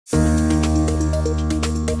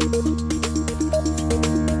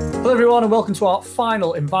Hello everyone and welcome to our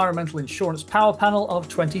final Environmental Insurance Power Panel of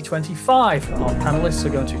 2025. Our panelists are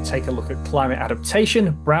going to take a look at climate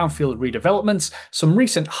adaptation, brownfield redevelopments, some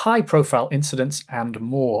recent high-profile incidents and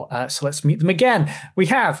more. So let's meet them again. We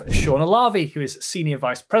have Shawn Alavi, who is Senior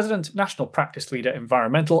Vice President, National Practice Leader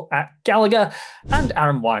Environmental at Gallagher, and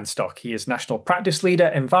Aaron Weinstock. He is National Practice Leader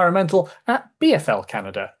Environmental at BFL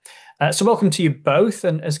Canada. So welcome to you both.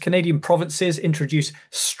 And as Canadian provinces introduce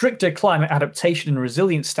stricter climate adaptation and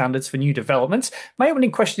resilience standards for new developments, my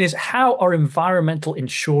opening question is, how are environmental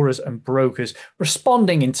insurers and brokers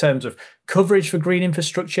responding in terms of coverage for green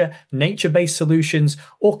infrastructure, nature-based solutions,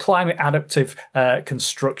 or climate adaptive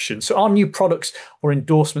construction? So are new products or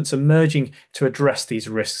endorsements emerging to address these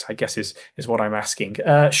risks, I guess is what I'm asking.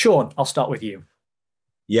 Shawn, I'll start with you.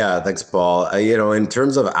 Yeah, thanks, Paul. In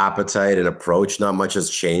terms of appetite and approach, not much has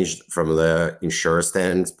changed from the insurer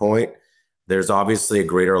standpoint. There's obviously a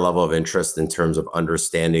greater level of interest in terms of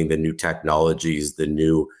understanding the new technologies, the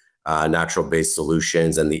new natural-based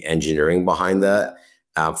solutions, and the engineering behind that.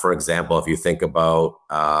 For example, if you think about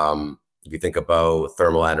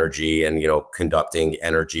thermal energy and conducting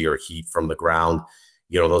energy or heat from the ground,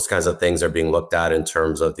 those kinds of things are being looked at in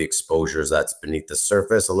terms of the exposures that's beneath the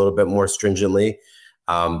surface a little bit more stringently.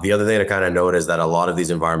 The other thing to kind of note is that a lot of these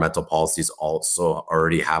environmental policies also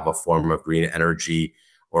already have a form of green energy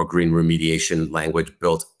or green remediation language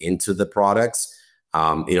built into the products.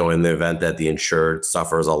 In the event that the insured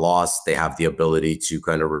suffers a loss, they have the ability to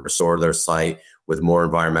kind of restore their site with more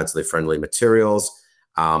environmentally friendly materials.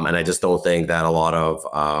 And I just don't think that a lot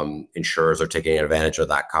of insurers are taking advantage of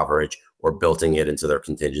that coverage or building it into their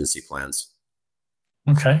contingency plans.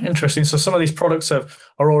 Okay, interesting. So some of these products are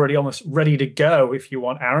already almost ready to go, if you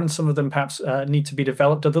want, Aaron. Some of them perhaps need to be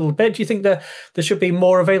developed a little bit. Do you think that there should be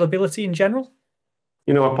more availability in general?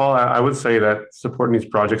 You know what, Paul, I would say that supporting these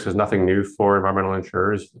projects is nothing new for environmental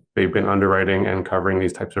insurers. They've been underwriting and covering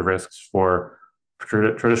these types of risks for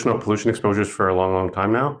traditional pollution exposures for a long, long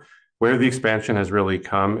time now. Where the expansion has really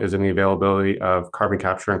come is in the availability of carbon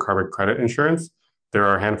capture and carbon credit insurance. There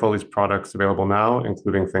are a handful of these products available now,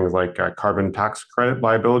 including things like carbon tax credit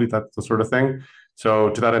liability, that's the sort of thing.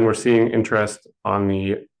 So to that end, we're seeing interest on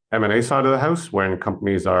the M&A side of the house when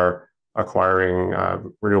companies are acquiring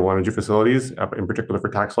renewable energy facilities, in particular for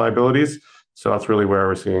tax liabilities. So that's really where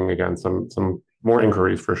we're seeing, again, some more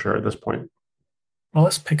inquiries for sure at this point. Well,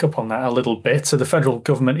 let's pick up on that a little bit. So the federal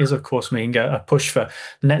government is, of course, making a push for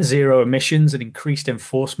net zero emissions and increased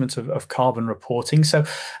enforcement of carbon reporting. So,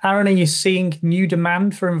 Aaron, are you seeing new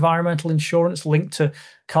demand for environmental insurance linked to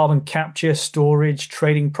carbon capture, storage,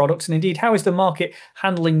 trading products? And indeed, how is the market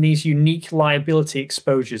handling these unique liability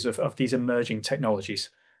exposures of these emerging technologies?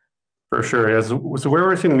 For sure. Yes. So where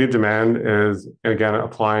we're seeing new demand is, again,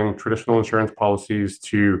 applying traditional insurance policies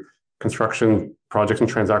to construction projects and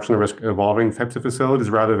transaction risk involving types of facilities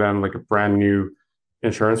rather than like a brand new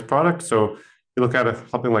insurance product. So you look at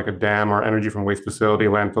something like a dam or energy from waste facility,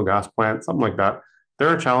 landfill gas plant, something like that. There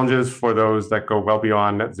are challenges for those that go well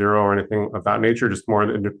beyond net zero or anything of that nature, just more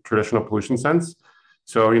in the traditional pollution sense.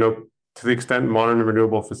 So, to the extent modern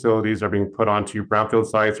renewable facilities are being put onto brownfield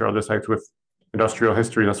sites or other sites with industrial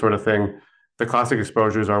history, that sort of thing, the classic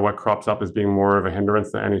exposures are what crops up as being more of a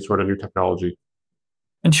hindrance than any sort of new technology.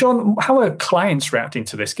 And Shawn, how are clients reacting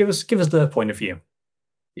to this? Give us their point of view.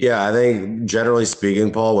 Yeah, I think generally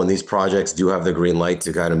speaking, Paul, when these projects do have the green light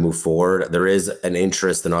to kind of move forward, there is an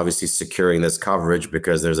interest in obviously securing this coverage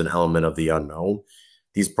because there's an element of the unknown.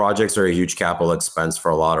 These projects are a huge capital expense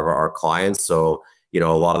for a lot of our clients. So, a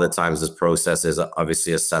lot of the times this process is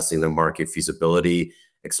obviously assessing the market feasibility,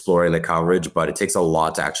 exploring the coverage, but it takes a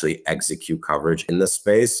lot to actually execute coverage in this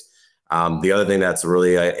space. The other thing that's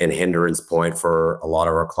really a hindrance point for a lot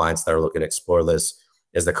of our clients that are looking to explore this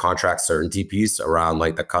is the contract certainty piece around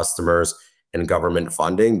like the customers and government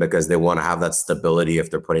funding, because they want to have that stability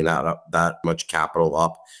if they're putting that much capital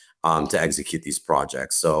up to execute these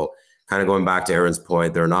projects. So kind of going back to Aaron's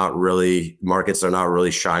point, markets are not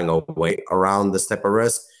really shying away around this type of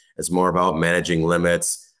risk. It's more about managing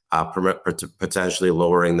limits, potentially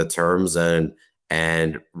lowering the terms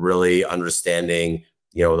and really understanding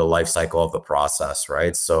the life cycle of the process,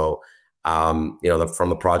 right? So, from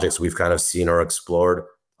the projects we've kind of seen or explored,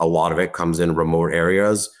 a lot of it comes in remote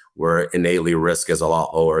areas where innately risk is a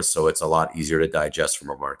lot lower. So it's a lot easier to digest from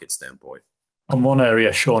a market standpoint. And one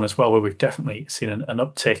area, Shawn, as well, where we've definitely seen an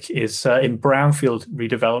uptick is in brownfield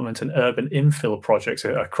redevelopment and urban infill projects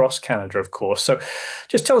across Canada, of course. So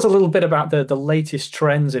just tell us a little bit about the latest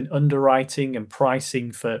trends in underwriting and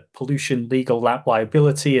pricing for pollution, legal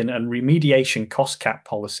liability, and remediation cost cap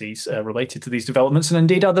policies related to these developments. And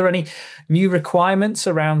indeed, are there any new requirements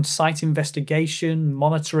around site investigation,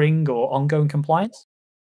 monitoring, or ongoing compliance?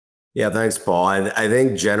 Yeah, thanks, Paul. I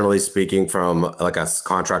think generally speaking, from like a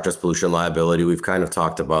contractor's pollution liability, we've kind of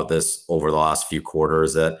talked about this over the last few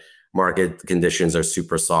quarters that market conditions are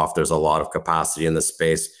super soft. There's a lot of capacity in the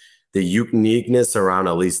space. The uniqueness around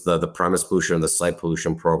at least the premise pollution and the site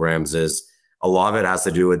pollution programs is a lot of it has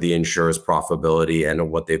to do with the insurer's profitability and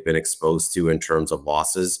what they've been exposed to in terms of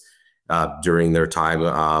losses during their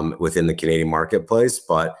time within the Canadian marketplace.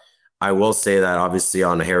 But I will say that obviously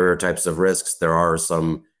on heavier types of risks, there are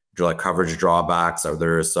some like coverage drawbacks, or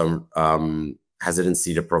there is some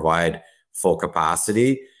hesitancy to provide full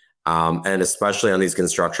capacity. And especially on these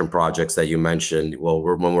construction projects that you mentioned, well,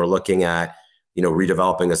 when we're looking at,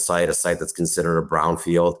 redeveloping a site that's considered a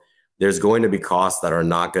brownfield, there's going to be costs that are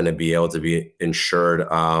not going to be able to be insured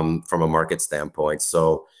from a market standpoint.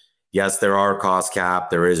 So yes, there are cost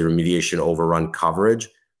cap, there is remediation overrun coverage,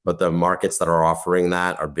 but the markets that are offering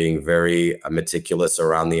that are being very meticulous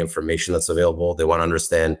around the information that's available. They want to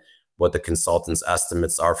understand what the consultants'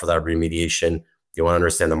 estimates are for that remediation. They want to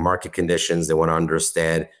understand the market conditions. They want to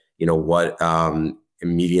understand, what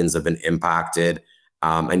medians have been impacted.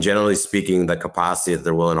 And generally speaking, the capacity that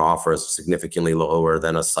they're willing to offer is significantly lower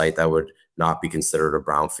than a site that would not be considered a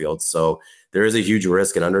brownfield. So there is a huge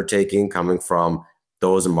risk and undertaking coming from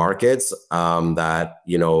those markets that,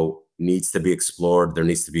 needs to be explored. There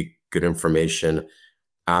needs to be good information.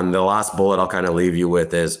 And the last bullet I'll kind of leave you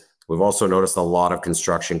with is we've also noticed a lot of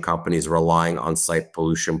construction companies relying on site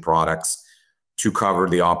pollution products to cover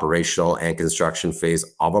the operational and construction phase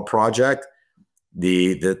of a project.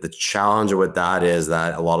 The challenge with that is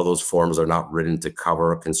that a lot of those forms are not written to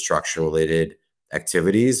cover construction related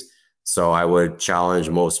activities. So I would challenge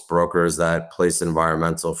most brokers that place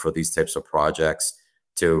environmental for these types of projects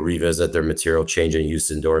to revisit their material change and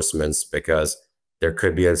use endorsements, because there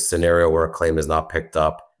could be a scenario where a claim is not picked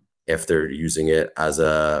up if they're using it as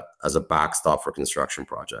a backstop for construction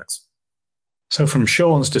projects. So from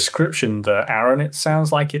Shawn's description there, Aaron, it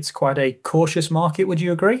sounds like it's quite a cautious market. Would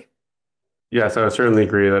you agree? Yes, I would certainly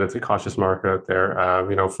agree that it's a cautious market out there.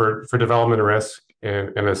 For development risk,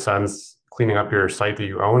 in a sense, cleaning up your site that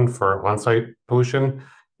you own for on-site pollution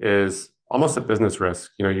is almost a business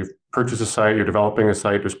risk. You've purchased a site, you're developing a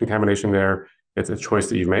site, there's contamination there. It's a choice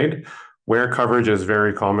that you've made. Where coverage is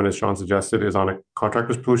very common, as Shawn suggested, is on a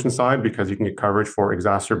contractor's pollution side, because you can get coverage for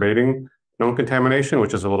exacerbating known contamination,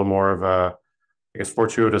 which is a little more of a,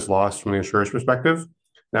 fortuitous loss from the insurer's perspective.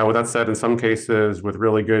 Now, with that said, in some cases, with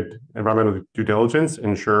really good environmental due diligence,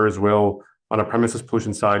 insurers will, on a premises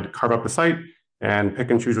pollution side, carve up the site and pick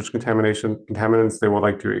and choose which contaminants they would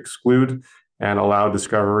like to exclude and allow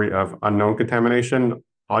discovery of unknown contamination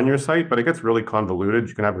on your site. But it gets really convoluted.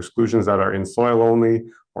 You can have exclusions that are in soil only,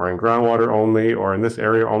 or in groundwater only, or in this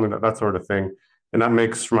area only, that sort of thing. And that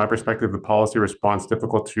makes, from my perspective, the policy response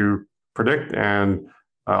difficult to predict and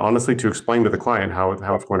honestly to explain to the client how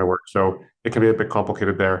it's going to work. So it can be a bit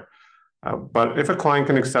complicated there. But if a client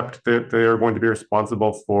can accept that they are going to be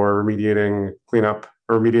responsible for remediating, cleanup,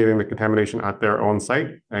 or remediating the contamination at their own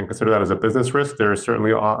site and consider that as a business risk, there is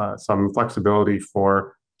certainly some flexibility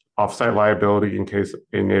for off-site liability in case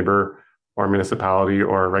a neighbor or municipality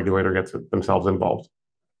or a regulator gets themselves involved.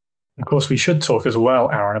 Of course, we should talk as well,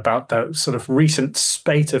 Aaron, about the sort of recent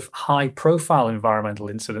spate of high-profile environmental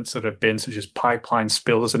incidents that have been, such as pipeline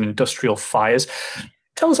spills and industrial fires.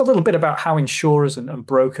 Tell us a little bit about how insurers and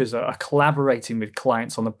brokers are collaborating with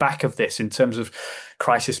clients on the back of this in terms of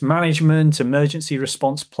crisis management, emergency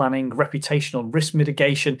response planning, reputational risk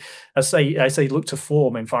mitigation, as they look to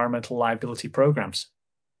form environmental liability programs.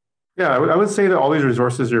 Yeah, I would say that all these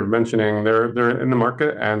resources you're mentioning, they're in the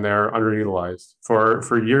market and they're underutilized.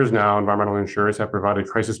 For years now, environmental insurers have provided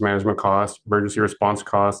crisis management costs, emergency response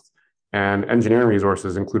costs, and engineering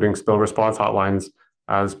resources, including spill response hotlines,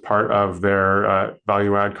 as part of their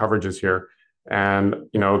value-add coverages here. And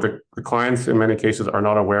the clients in many cases are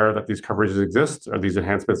not aware that these coverages exist or these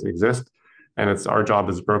enhancements exist. And it's our job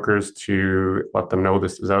as brokers to let them know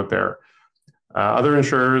this is out there. Other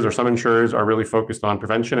insurers, or some insurers, are really focused on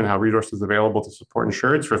prevention and how resources available to support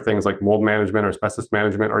insureds for things like mold management or asbestos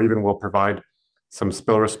management, or even will provide some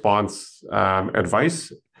spill response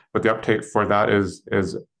advice. But the uptake for that is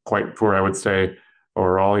quite poor, I would say.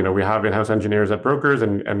 Overall, we have in-house engineers at brokers,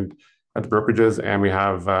 and at the brokerages, and we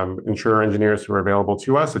have insurer engineers who are available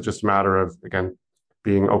to us. It's just a matter of, again,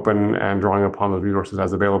 being open and drawing upon those resources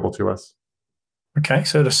as available to us. Okay,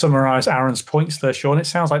 so to summarize Aaron's points there, Shawn, it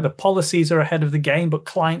sounds like the policies are ahead of the game, but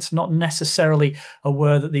clients not necessarily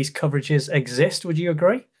aware that these coverages exist. Would you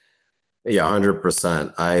agree? Yeah,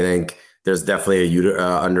 100%. I think there's definitely a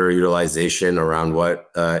underutilization around what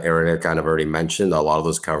Aaron had kind of already mentioned. A lot of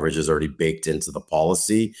those coverages already baked into the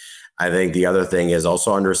policy. I think the other thing is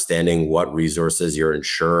also understanding what resources your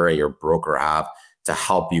insurer and your broker have to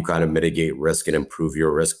help you kind of mitigate risk and improve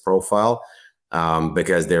your risk profile.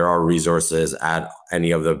 Because there are resources at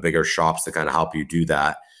any of the bigger shops to kind of help you do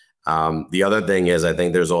that. The other thing is, I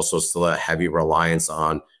think there's also still a heavy reliance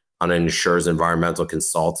on an insurer's environmental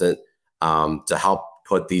consultant to help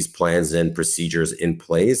put these plans and procedures in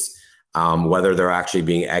place. Whether they're actually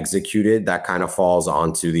being executed, that kind of falls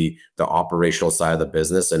onto the operational side of the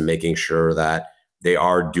business and making sure that they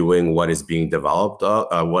are doing what is being developed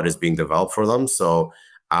for them. So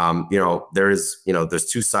there's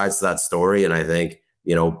two sides to that story, and I think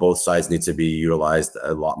both sides need to be utilized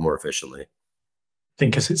a lot more efficiently. I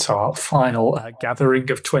think as it's our final gathering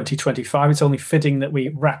of 2025, it's only fitting that we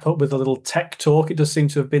wrap up with a little tech talk. It does seem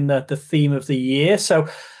to have been the theme of the year. So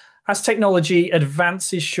as technology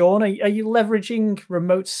advances, Shawn, are you leveraging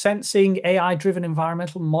remote sensing, AI-driven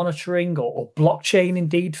environmental monitoring, or blockchain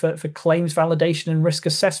indeed for claims validation and risk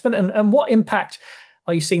assessment? And what impact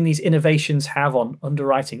are you seeing these innovations have on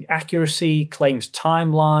underwriting accuracy, claims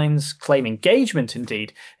timelines, claim engagement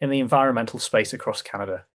indeed in the environmental space across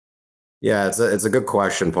Canada? Yeah, it's a good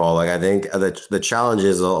question, Paul. Like, I think the challenge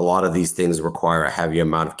is a lot of these things require a heavy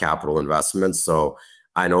amount of capital investment. So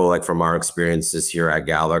I know, like, from our experiences here at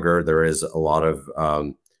Gallagher, there is a lot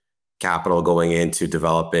of capital going into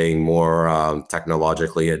developing more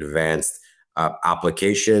technologically advanced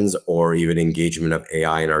applications or even engagement of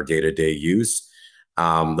AI in our day-to-day use.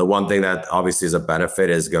 The one thing that obviously is a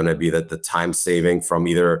benefit is going to be that the time saving from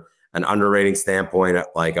either an underwriting standpoint,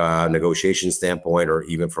 like a negotiation standpoint, or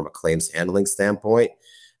even from a claims handling standpoint.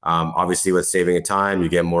 Obviously, with saving of time, you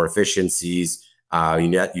get more efficiencies. You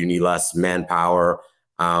need less manpower.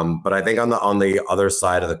 But I think on the other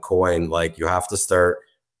side of the coin, like, you have to start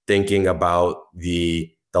thinking about the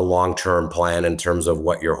long-term plan in terms of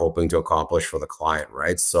what you're hoping to accomplish for the client,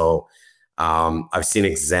 right? So I've seen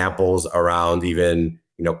examples around even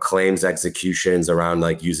claims executions around,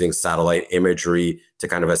 like, using satellite imagery to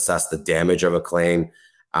kind of assess the damage of a claim.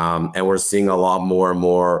 And we're seeing a lot more and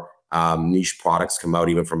more niche products come out,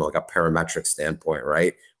 even from like a parametric standpoint,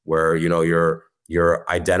 right? Where you're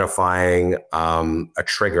identifying a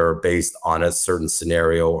trigger based on a certain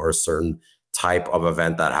scenario or a certain type of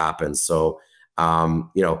event that happens. So all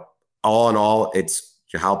in all, it's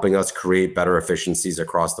helping us create better efficiencies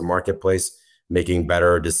across the marketplace, making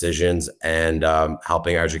better decisions, and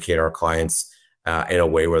helping educate our clients in a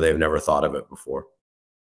way where they've never thought of it before.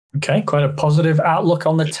 Okay, quite a positive outlook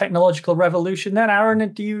on the technological revolution then. Aaron,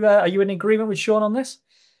 are you in agreement with Shawn on this?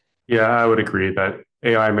 Yeah, I would agree that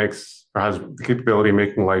AI has the capability of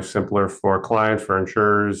making life simpler for clients, for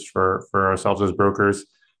insurers, for ourselves as brokers.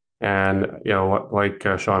 And like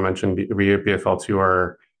Shawn mentioned, we at BFL2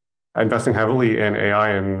 are investing heavily in AI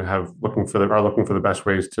and are looking for the best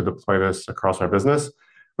ways to deploy this across our business.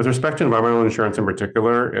 With respect to environmental insurance in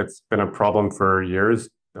particular, it's been a problem for years.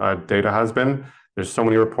 Data has been. There's so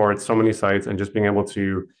many reports, so many sites, and just being able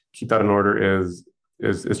to keep that in order is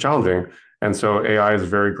challenging. And so AI is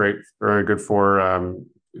very good for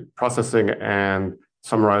processing and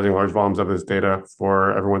summarizing large volumes of this data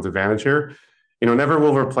for everyone's advantage here. Never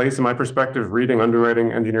will replace, in my perspective, reading,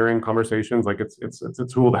 underwriting, engineering conversations. Like, it's a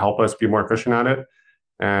tool to help us be more efficient at it.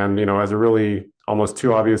 And as a really almost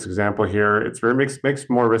too obvious example here, makes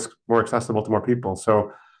more risk more accessible to more people.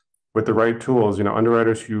 So with the right tools,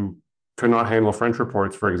 underwriters who could not handle French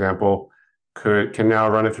reports, for example, can now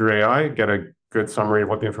run it through AI, get a good summary of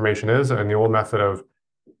what the information is, and the old method of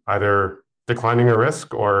either declining a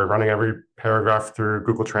risk or running every paragraph through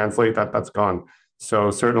Google Translate, that's gone.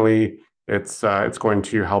 So certainly it's going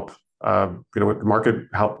to help with the market,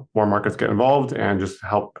 help more markets get involved, and just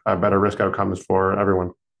help better risk outcomes for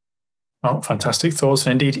everyone. Oh, fantastic thoughts.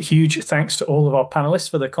 And indeed, huge thanks to all of our panelists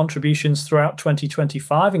for their contributions throughout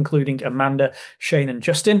 2025, including Amanda, Shane, and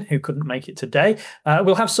Justin, who couldn't make it today.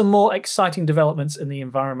 We'll have some more exciting developments in the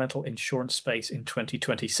environmental insurance space in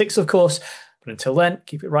 2026, of course. But until then,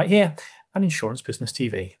 keep it right here on Insurance Business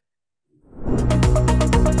TV.